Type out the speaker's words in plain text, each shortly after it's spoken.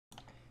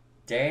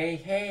day.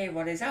 Hey,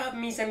 what is up,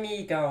 mis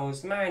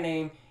amigos? My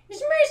name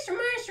is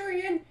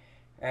MrMasterIan,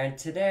 and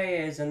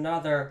today is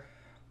another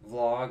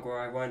vlog where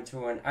I went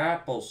to an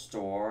Apple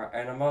store,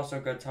 and I'm also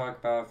going to talk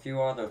about a few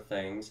other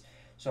things.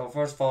 So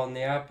first of all, in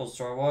the Apple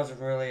store, it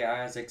wasn't really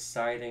as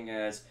exciting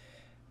as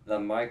the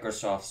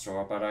Microsoft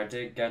store, but I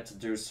did get to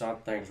do some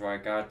things where I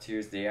got to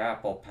use the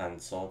Apple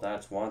Pencil.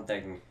 That's one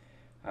thing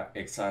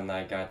exciting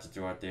I got to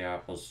do at the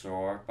Apple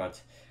store,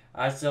 but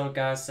I still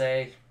gotta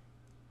say,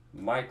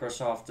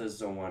 Microsoft is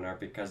the winner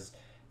because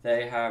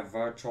they have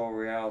virtual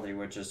reality,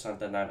 which is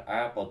something that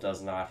Apple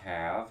does not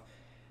have.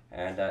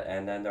 And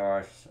then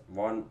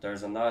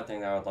there's another thing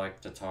that I would like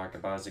to talk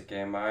about is a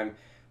game I'm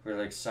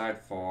really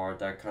excited for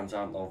that comes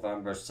out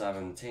November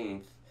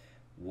 17th,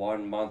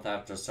 1 month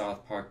after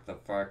South Park: The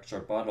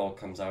Fractured Buttle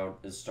comes out,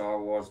 is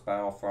Star Wars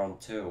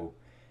Battlefront 2.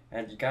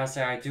 And you gotta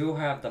say, I do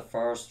have the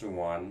first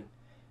one,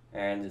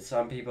 and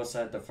some people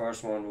said the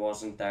first one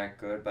wasn't that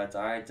good, but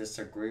I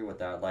disagree with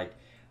that. Like,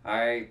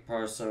 I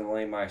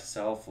personally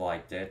myself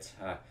liked it,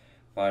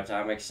 but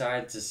I'm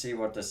excited to see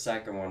what the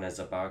second one is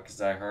about because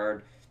I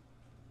heard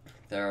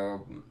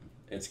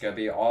it's gonna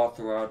be all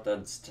throughout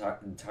the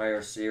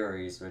entire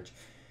series,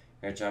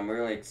 which I'm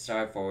really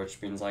excited for. Which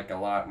means like a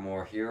lot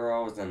more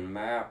heroes and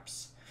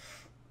maps.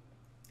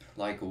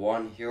 Like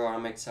one hero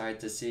I'm excited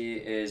to see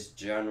is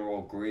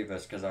General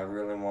Grievous because I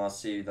really want to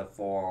see the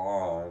 4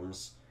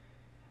 arms,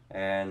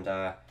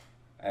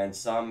 and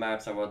some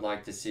maps I would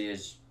like to see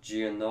is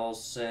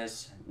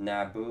Geonosis,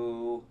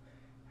 Naboo,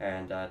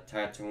 and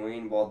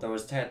Tatooine. Well, there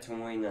was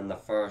Tatooine in the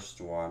first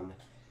one.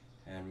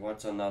 And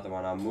what's another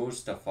one?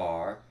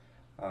 Mustafar.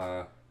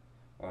 Or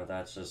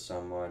that's just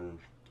someone,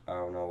 I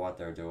don't know what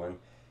they're doing.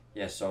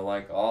 Yeah, so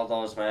like all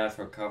those maps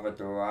were covered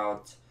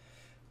throughout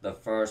the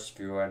first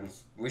few. And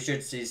we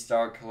should see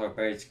Starkiller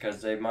Base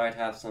because they might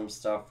have some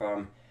stuff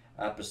from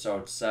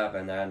episode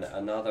 7. And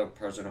another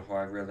person who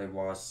I really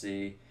want to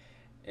see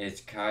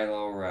is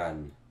Kylo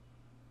Ren.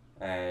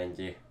 And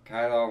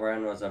Kylo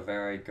Ren was a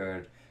very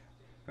good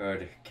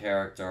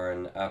character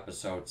in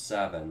episode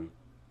 7.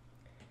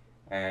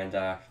 And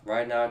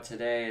right now,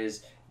 today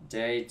is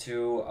day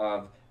 2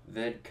 of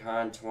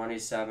Vidcon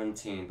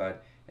 2017,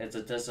 but it's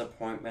a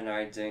disappointment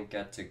I didn't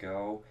get to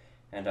go.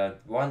 And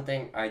one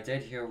thing, I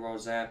did hear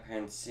Roseanne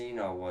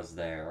Pansino was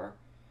there.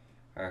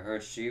 I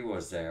heard she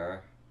was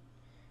there.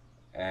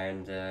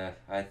 And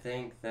I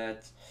think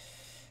that,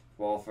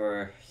 well,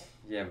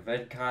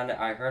 VidCon,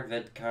 I heard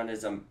VidCon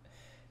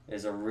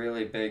is a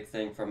really big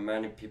thing for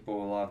many people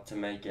who love to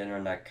make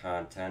internet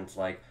content.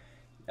 Like,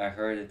 I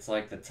heard it's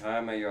like the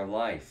time of your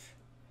life.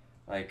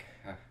 Like,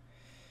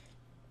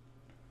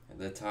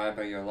 the time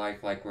of your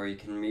life, like where you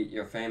can meet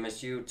your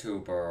famous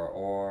YouTuber,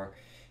 or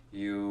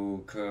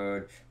you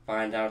could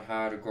find out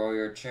how to grow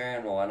your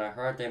channel. And I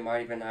heard they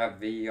might even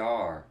have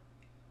VR.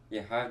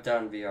 Yeah, I've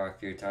done VR a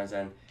few times,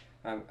 and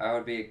I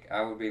would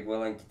be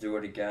willing to do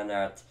it again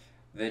at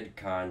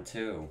VidCon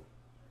too.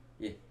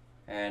 Yeah.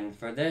 And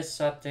for this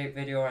update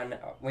video, and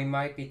we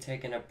might be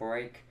taking a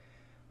break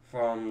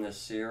from the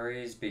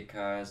series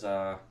because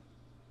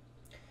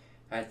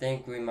I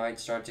think we might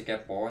start to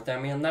get bored. I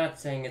mean, I'm not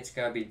saying it's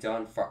gonna be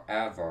done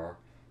forever.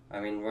 I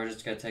mean, we're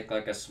just gonna take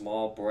like a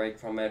small break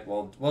from it.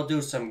 We'll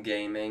do some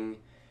gaming,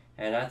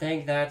 and I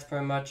think that's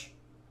pretty much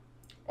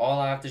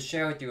all I have to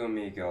share with you,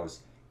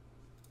 amigos.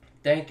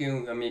 Thank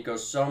you,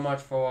 amigos, so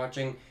much for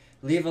watching.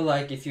 Leave a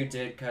like if you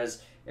did,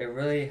 cause it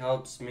really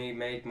helps me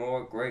make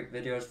more great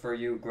videos for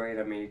you, great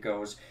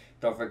amigos.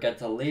 Don't forget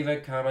to leave a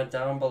comment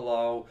down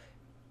below,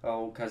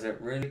 cause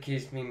it really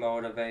keeps me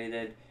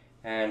motivated.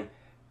 And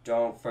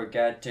don't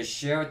forget to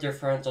share with your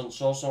friends on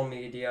social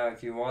media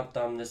if you want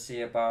them to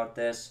see about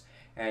this.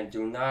 And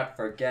do not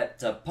forget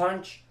to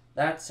punch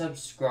that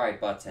subscribe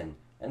button.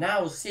 And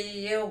I will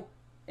see you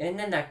in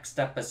the next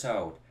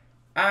episode.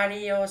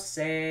 Adios.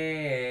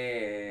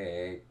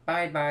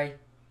 Bye-bye.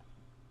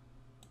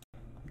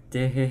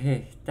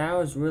 That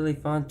was really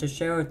fun to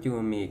share with you,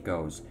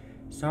 amigos.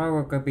 Sorry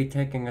we're going to be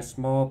taking a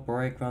small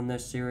break from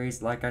this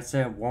series. Like I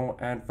said, it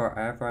won't end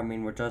forever. I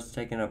mean, we're just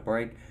taking a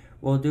break.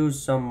 We'll do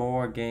some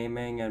more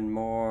gaming and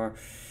more,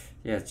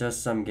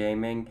 just some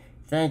gaming.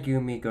 Thank you,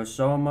 amigos,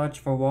 so much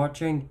for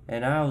watching,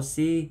 and I'll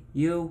see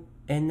you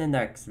in the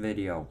next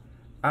video.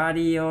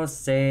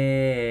 Adios.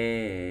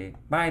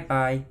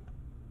 Bye-bye.